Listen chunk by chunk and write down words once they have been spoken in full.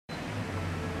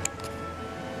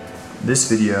This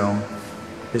video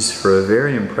is for a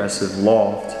very impressive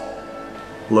loft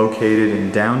located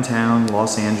in downtown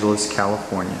Los Angeles,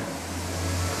 California.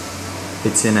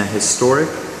 It's in a historic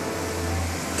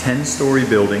 10-story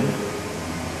building.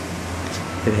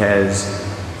 It has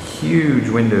huge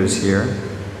windows here.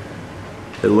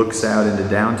 It looks out into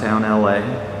downtown LA,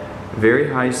 very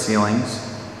high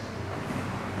ceilings,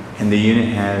 and the unit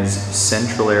has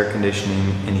central air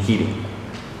conditioning and heating.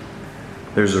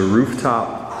 There's a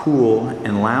rooftop pool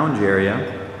and lounge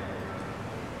area,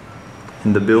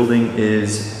 and the building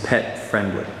is pet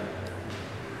friendly.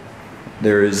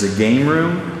 There is a game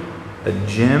room, a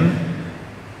gym,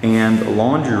 and a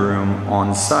laundry room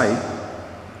on site,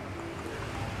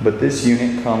 but this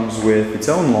unit comes with its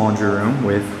own laundry room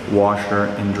with washer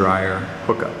and dryer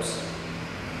hookups.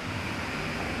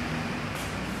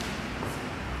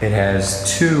 It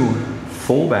has 2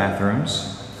 full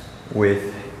bathrooms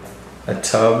with a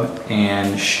tub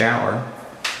and shower.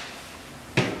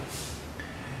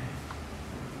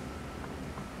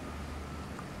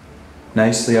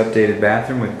 Nicely updated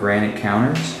bathroom with granite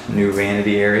counters, new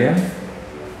vanity area.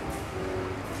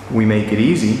 We make it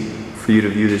easy for you to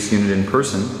view this unit in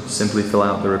person. Simply fill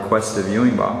out the request a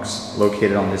viewing box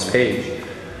located on this page.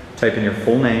 Type in your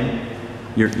full name,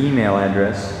 your email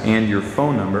address, and your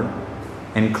phone number,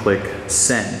 and click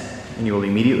send, and you will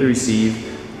immediately receive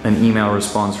an email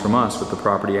response from us with the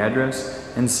property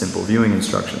address and simple viewing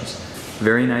instructions.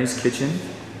 Very nice kitchen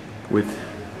with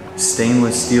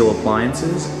stainless steel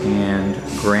appliances and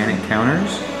granite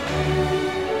counters.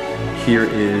 Here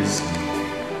is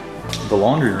the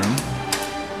laundry room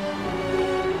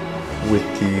with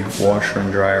the washer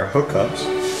and dryer hookups.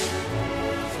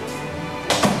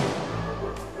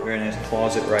 Very nice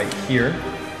closet right here.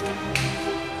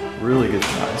 Really good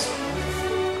size.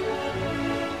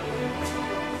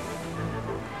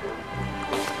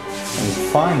 And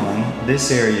finally, this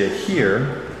area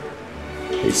here,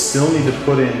 they still need to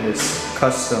put in this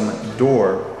custom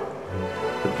door,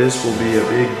 but this will be a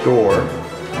big door,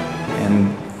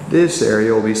 and this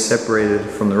area will be separated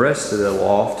from the rest of the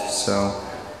loft, so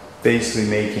basically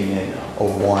making it a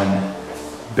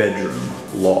 1-bedroom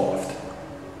loft.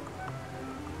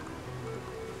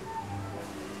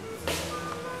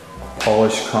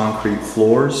 Polished concrete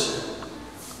floors,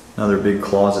 another big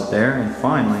closet there, and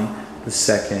finally the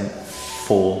second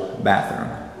full bathroom.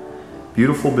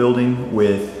 Beautiful building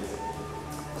with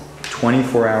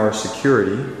 24-hour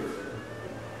security,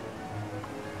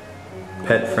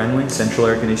 pet friendly, central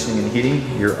air conditioning and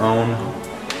heating, your own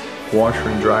washer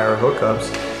and dryer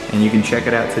hookups, and you can check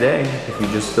it out today if you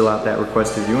just fill out that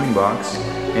requested viewing box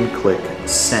and click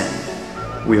send.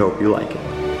 We hope you like it.